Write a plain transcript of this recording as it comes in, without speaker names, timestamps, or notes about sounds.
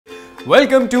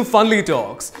Welcome to Funly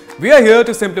Talks. We are here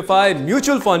to simplify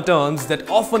mutual fund terms that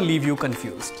often leave you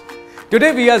confused.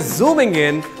 Today we are zooming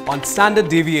in on standard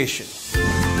deviation.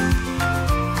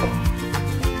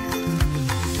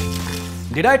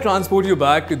 Did I transport you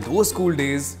back to those school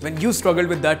days when you struggled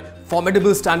with that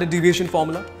formidable standard deviation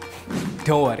formula?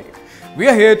 Don't worry, we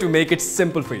are here to make it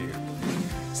simple for you.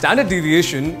 Standard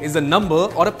deviation is a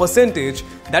number or a percentage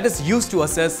that is used to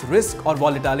assess risk or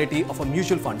volatility of a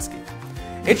mutual fund scheme.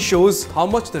 It shows how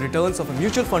much the returns of a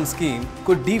mutual fund scheme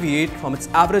could deviate from its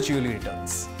average yearly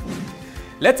returns.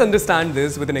 Let's understand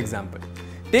this with an example.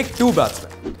 Take two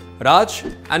batsmen, Raj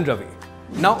and Ravi.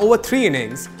 Now over 3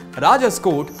 innings, Raj has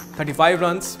scored 35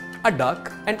 runs, a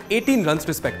duck and 18 runs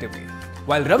respectively,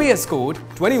 while Ravi has scored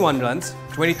 21 runs,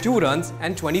 22 runs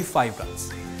and 25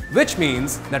 runs, which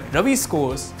means that Ravi's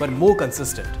scores were more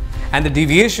consistent and the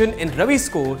deviation in Ravi's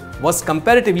score was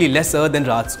comparatively lesser than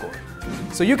Raj's score.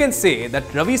 So you can say that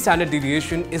Ravi's standard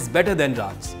deviation is better than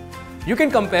Raj's. You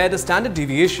can compare the standard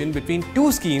deviation between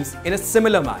two schemes in a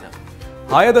similar manner.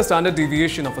 Higher the standard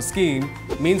deviation of a scheme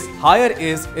means higher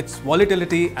is its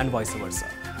volatility and vice versa.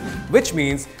 Which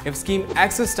means if scheme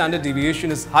X's standard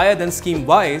deviation is higher than scheme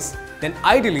Y's, then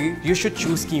ideally you should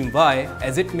choose scheme Y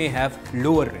as it may have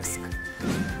lower risk.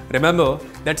 Remember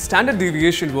that standard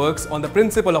deviation works on the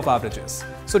principle of averages,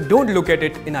 so don't look at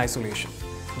it in isolation.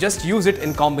 Just use it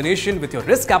in combination with your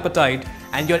risk appetite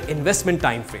and your investment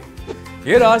time frame.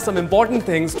 Here are some important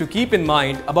things to keep in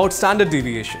mind about standard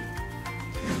deviation.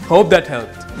 Hope that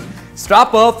helped.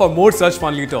 Strap up for more such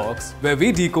Funly Talks where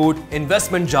we decode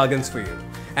investment jargons for you.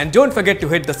 And don't forget to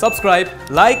hit the subscribe,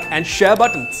 like and share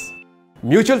buttons.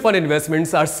 Mutual fund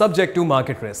investments are subject to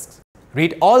market risks.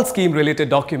 Read all scheme related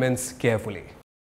documents carefully.